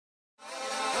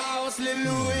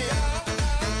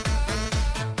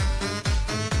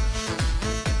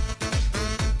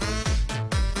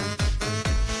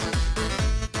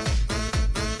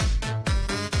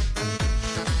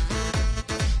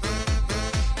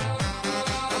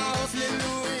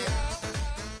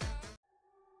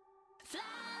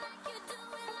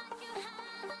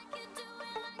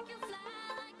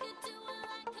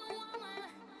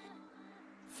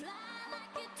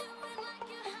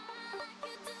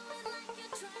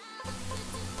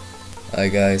Hi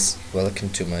guys, welcome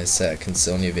to my second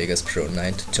Sony Vegas Pro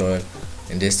 9 tutorial.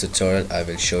 In this tutorial I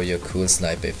will show you a cool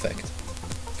sniper effect.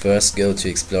 First go to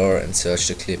Explorer and search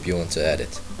the clip you want to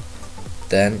edit.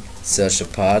 Then search the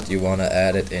part you want to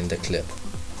edit in the clip.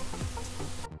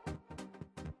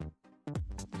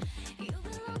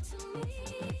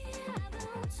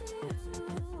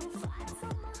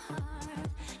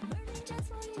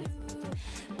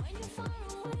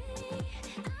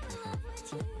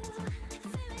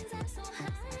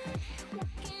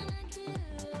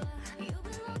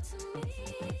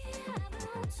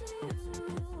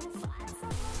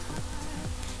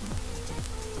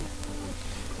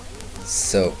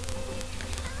 So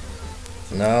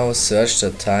now search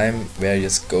the time where you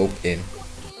scope in.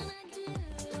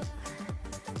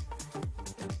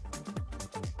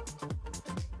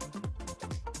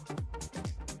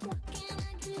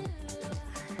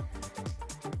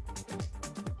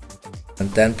 And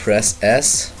then press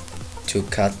S to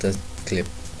cut the clip.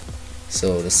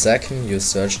 So the second you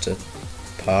search the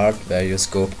part where you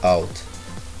scope out,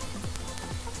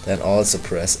 then also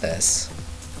press S.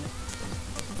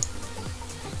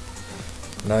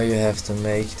 Now you have to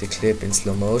make the clip in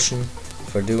slow motion.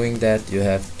 For doing that you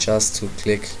have just to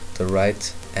click the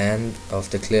right end of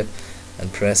the clip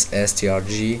and press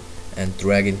STRG and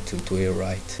drag it to your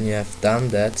right. When you have done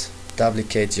that,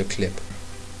 duplicate your clip.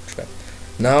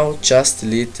 Now just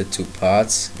delete the two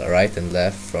parts, the right and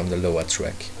left, from the lower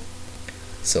track.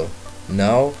 So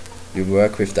now you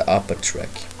work with the upper track.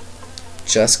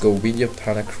 Just go video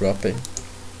panel cropping.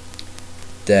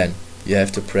 Then you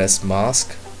have to press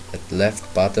mask at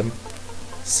left bottom,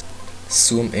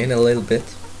 zoom in a little bit,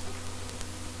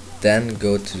 then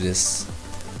go to this.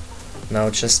 Now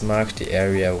just mark the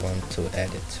area I want to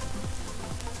edit.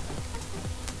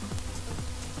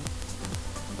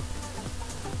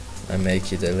 And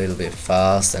make it a little bit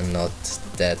fast and not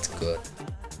that good.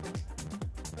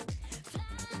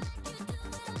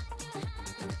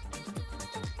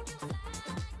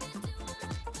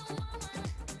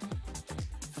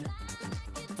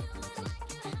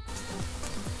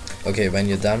 Okay, when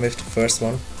you're done with the first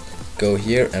one, go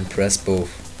here and press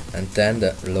both, and then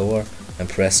the lower and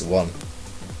press 1.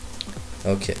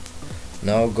 Okay,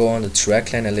 now go on the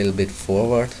track line a little bit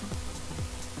forward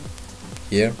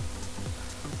here,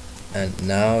 and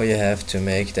now you have to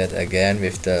make that again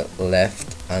with the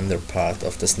left under part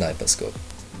of the sniper scope.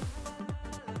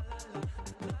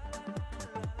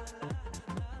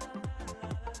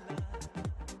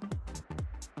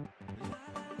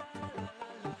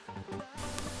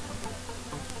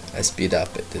 I speed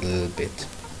up it a little bit.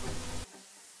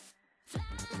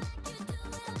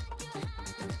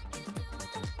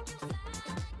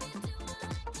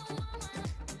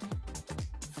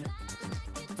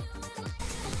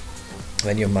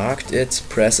 When you marked it,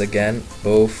 press again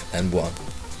both and 1.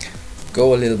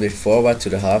 Go a little bit forward to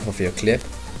the half of your clip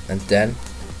and then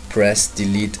press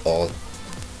delete all.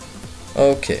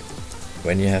 Okay,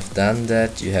 when you have done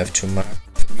that, you have to mark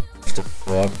the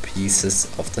 4 pieces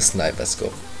of the sniper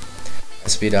scope. I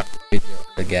speed up the video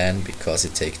again because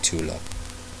it takes too long.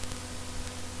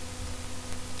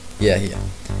 Yeah, here.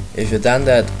 If you've done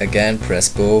that, again press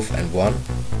both and 1.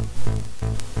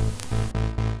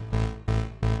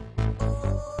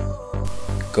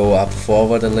 Go up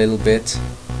forward a little bit.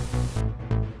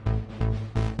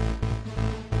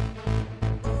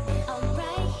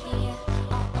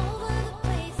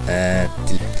 And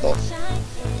delete all.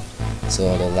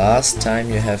 So the last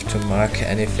time you have to mark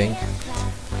anything,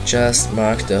 just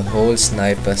mark the whole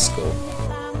sniper scope.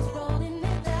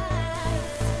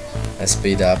 I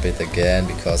speed up it again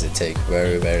because it takes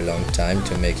very long time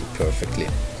to make it perfectly.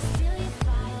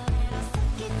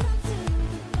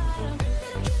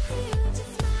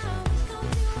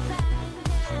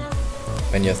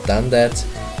 When you've done that,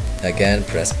 again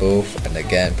press both and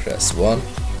again press 1,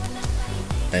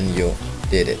 and you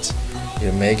did it.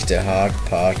 You make the hard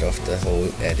part of the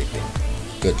whole editing.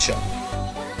 Good job.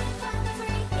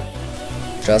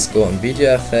 Just go on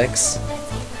video effects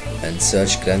and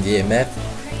search Grandier map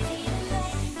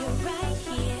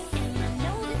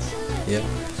here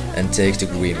and take the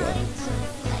green one.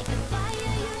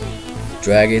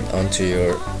 Drag it onto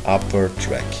your upper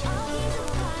track.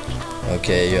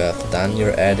 Okay, you have done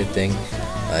your editing.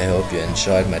 I hope you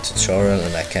enjoyed my tutorial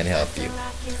and I can help you.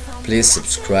 Please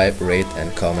subscribe, rate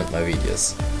and comment my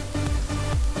videos.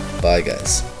 Bye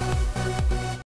guys.